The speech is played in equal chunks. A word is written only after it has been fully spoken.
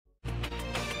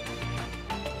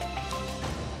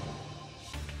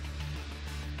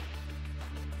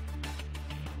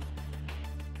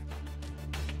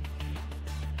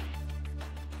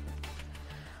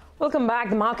Welcome back.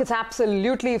 The market's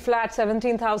absolutely flat,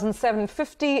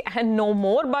 17,750 and no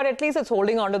more, but at least it's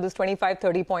holding on to this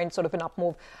 25-30 point sort of an up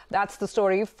move. That's the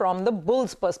story from the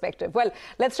bulls' perspective. Well,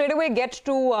 let's straight away get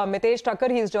to Mitessh Thakkar.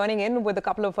 He's joining in with a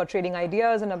couple of trading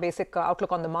ideas and a basic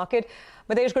outlook on the market.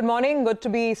 Mitessh, good morning. Good to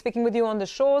be speaking with you on the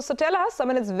show. So tell us, I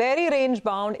mean, it's very range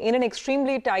bound in an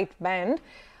extremely tight band,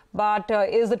 but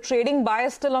is the trading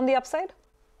bias still on the upside?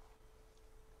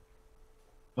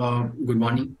 Good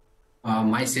morning.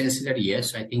 My sense is that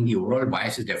yes, I think the overall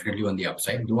bias is definitely on the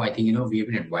upside. Though I think, we have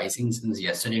been advising since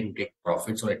yesterday to take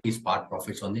profits or at least part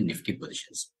profits on the Nifty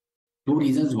positions. Two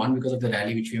reasons. One, because of the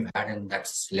rally which we have had, and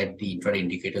that's led the intraday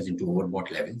indicators into overbought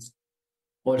levels.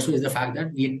 Also is the fact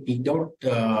that we had peaked out,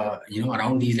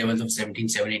 around these levels of 17,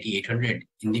 780, 800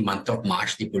 in the month of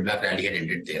March. The pullback rally had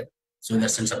ended there. So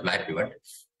there's some supply pivot.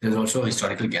 There's also a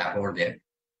historical gap over there.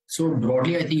 So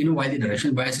broadly, I think, while the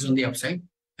directional bias is on the upside,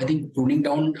 I think pruning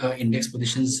down index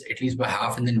positions at least by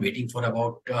half and then waiting for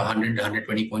about 100,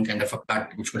 120 point kind of a cut,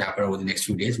 which could happen over the next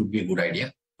few days, would be a good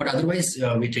idea. But otherwise,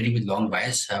 we're trading with long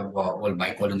bias, have all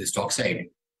buy call on the stock side.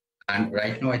 And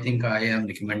right now, I think I am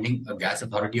recommending a Gas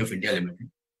Authority of India Limited.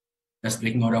 That's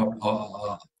breaking out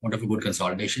of a good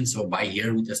consolidation. So buy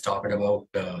here with a stop at about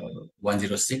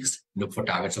 106, look for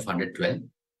targets of 112.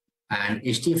 And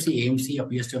HDFC AMC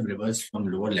appears to have reversed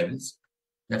from lower levels.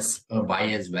 That's a buy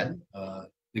as well.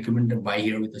 Recommend a buy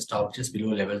here with a stop just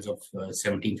below levels of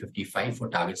 1755 for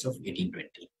targets of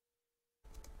 1820.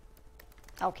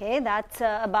 Okay, that's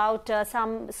about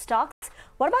some stocks.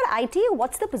 What about IT?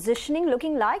 What's the positioning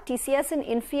looking like? TCS and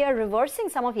Infy are reversing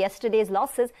some of yesterday's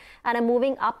losses and are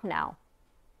moving up now.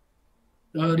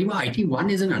 Rima,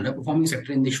 IT1 is an underperforming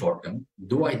sector in the short term.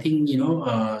 Though I think,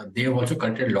 they have also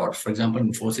corrected a lot. For example,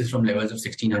 Infosys from levels of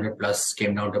 1600 plus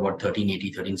came down to about 1380,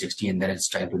 1360, and then it's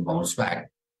trying to bounce back.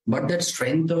 But that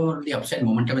strength or the upside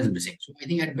momentum is missing. So I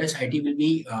think at best IT will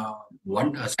be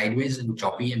sideways and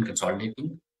choppy and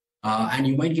consolidating. And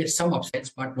you might get some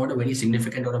upsides, but not a very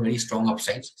significant or a very strong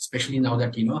upsides, especially now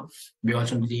that, we're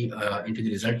also into the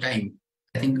result time.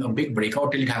 I think a big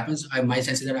breakout till it happens. My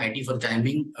sense is that IT for the time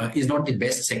being is not the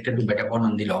best sector to bet upon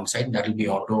on the long side. That will be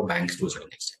auto, banks to a certain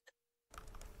extent.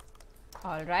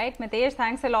 All right, Mitessh,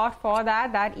 thanks a lot for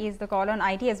that. That is the call on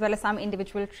IT as well as some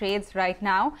individual trades right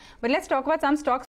now. But let's talk about some stocks.